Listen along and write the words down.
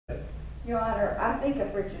Your Honor, I think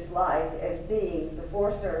of Richard's life as being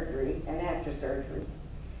before surgery and after surgery.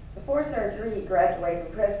 Before surgery, he graduated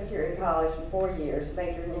from Presbyterian College in 4 years,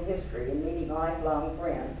 majoring in history and meeting lifelong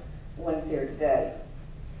friends, one's here today.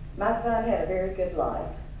 My son had a very good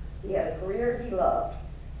life. He had a career he loved.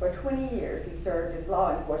 For 20 years, he served as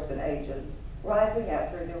law enforcement agent, rising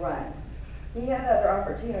up through the ranks. He had other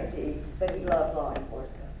opportunities, but he loved law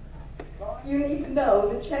enforcement. You need to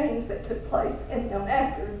know the change that took place in him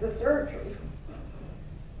after the surgery.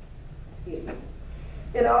 Excuse me.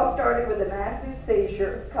 It all started with a massive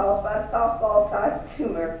seizure caused by a softball-sized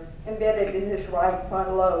tumor embedded in his right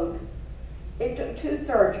front lobe. It took 2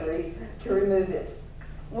 surgeries to remove it.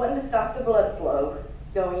 One to stop the blood flow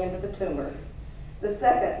going into the tumor. The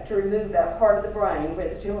second to remove that part of the brain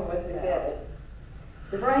where the tumor was embedded.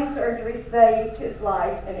 The brain surgery saved his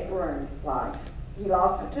life and it ruined his life. He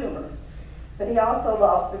lost the tumor, but he also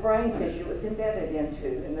lost the brain tissue it was embedded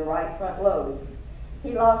into in the right front lobe.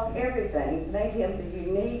 He lost everything, made him the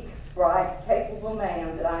unique, bright, capable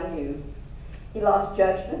man that I knew. He lost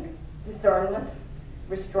judgment, discernment,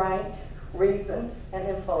 restraint, reason, and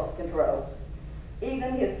impulse control.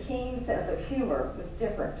 Even his keen sense of humor was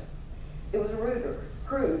different. It was ruder,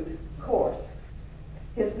 crude, coarse.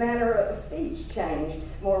 His manner of speech changed,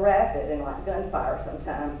 more rapid and like gunfire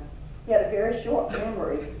sometimes. He had a very short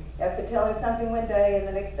memory. I could tell him something one day and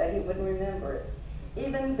the next day he wouldn't remember it.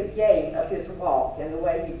 Even the gait of his walk and the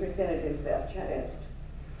way he presented himself changed.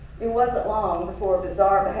 It wasn't long before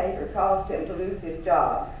bizarre behavior caused him to lose his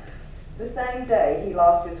job. The same day he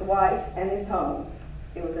lost his wife and his home.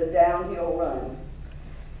 It was a downhill run.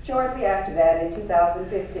 Shortly after that, in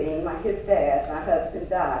 2015, his dad, my husband,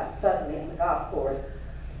 died suddenly on the golf course.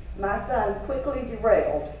 My son quickly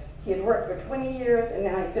derailed. He had worked for 20 years and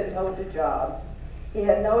now he couldn't hold a job. He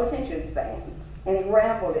had no attention span, and he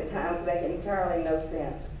rambled at times, making entirely no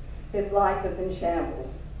sense. His life was in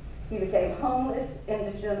shambles. He became homeless,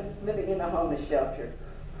 indigent, living in a homeless shelter.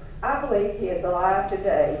 I believe he is alive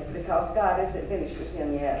today because God isn't finished with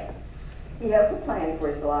him yet. He has a plan for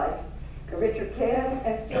his life. Richard can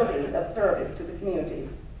and still be of service to the community.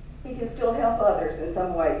 He can still help others in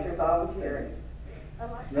some way through volunteering.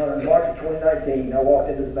 Now, in March of 2019, I walked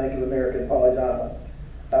into the Bank of America in Pawleys Island.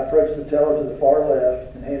 I approached the teller to the far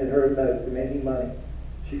left and handed her a note demanding money.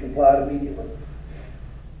 She complied immediately.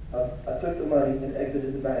 I took the money and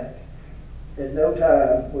exited the bank. At no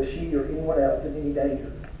time was she or anyone else in any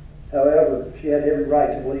danger. However, she had every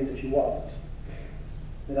right to believe that she was.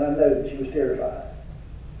 And I know that she was terrified.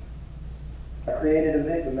 I created a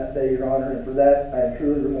victim that day, Your Honor, and for that I am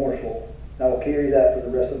truly remorseful. I will carry that for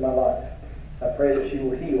the rest of my life. I pray that she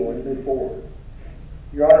will heal and move forward.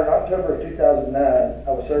 Your Honor, in October of 2009,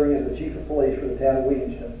 I was serving as the chief of police for the town of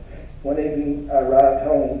Williamston. One evening, I arrived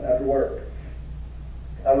home after work.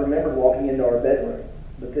 I remembered walking into our bedroom,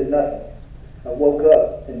 but then nothing. I woke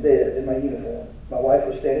up in bed in my uniform. My wife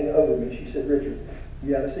was standing over me. She said, "Richard,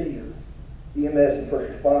 you had a seizure. EMS and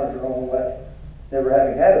first responders are on the way." Never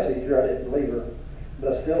having had a seizure, I didn't believe her,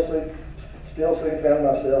 but I still soon found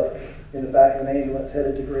myself in the back of an ambulance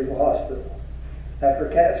headed to Greenville Hospital. After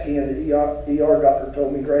a CAT scan, the ER doctor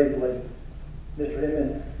told me gravely, "Mr.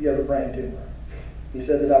 Inman, you have a brain tumor." He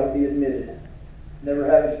said that I would be admitted. Never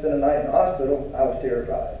having spent a night in the hospital, I was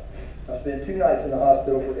terrified. I spent 2 nights in the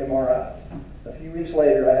hospital for MRIs. A few weeks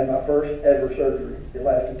later, I had my first ever surgery. It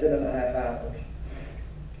lasted 10.5 hours.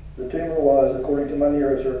 The tumor was, according to my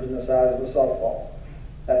neurosurgeon, the size of a softball.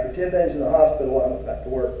 After 10 days in the hospital, I went back to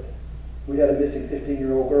work. We had a missing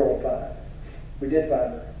 15-year-old girl to find. We did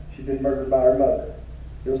find her. She'd been murdered by her mother.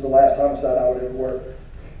 It was the last homicide I would ever work.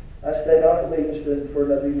 I stayed on at Williamston for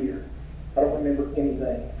another year. I don't remember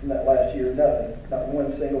anything from that last year, nothing, not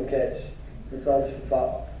one single case. It's all just a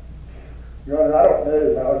fog. Your Honor, I don't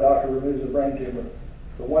know how a doctor removes a brain tumor,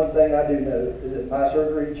 but one thing I do know is that my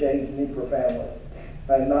surgery changed me profoundly.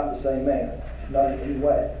 I am not the same man, not in any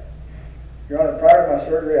way. Your Honor, prior to my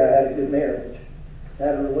surgery, I had a good marriage. I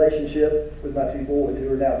had a relationship with my 2 boys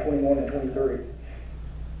who are now 21 and 23.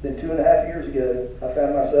 Then 2.5 years ago, I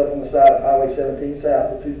found myself on the side of Highway 17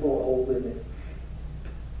 South with 2 bullet holes in me.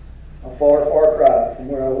 A far, far cry from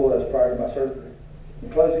where I was prior to my surgery. In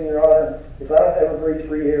closing, Your Honor, if I don't ever breathe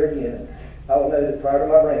free air again, I will know that prior to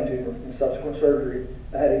my brain tumor and subsequent surgery,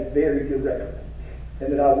 I had a very good record,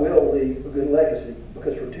 and that I will leave a good legacy,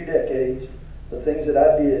 because for 2 decades, the things that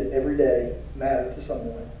I did every day mattered to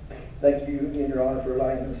someone. Thank you again, Your Honor, for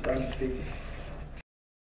allowing me this time to speak.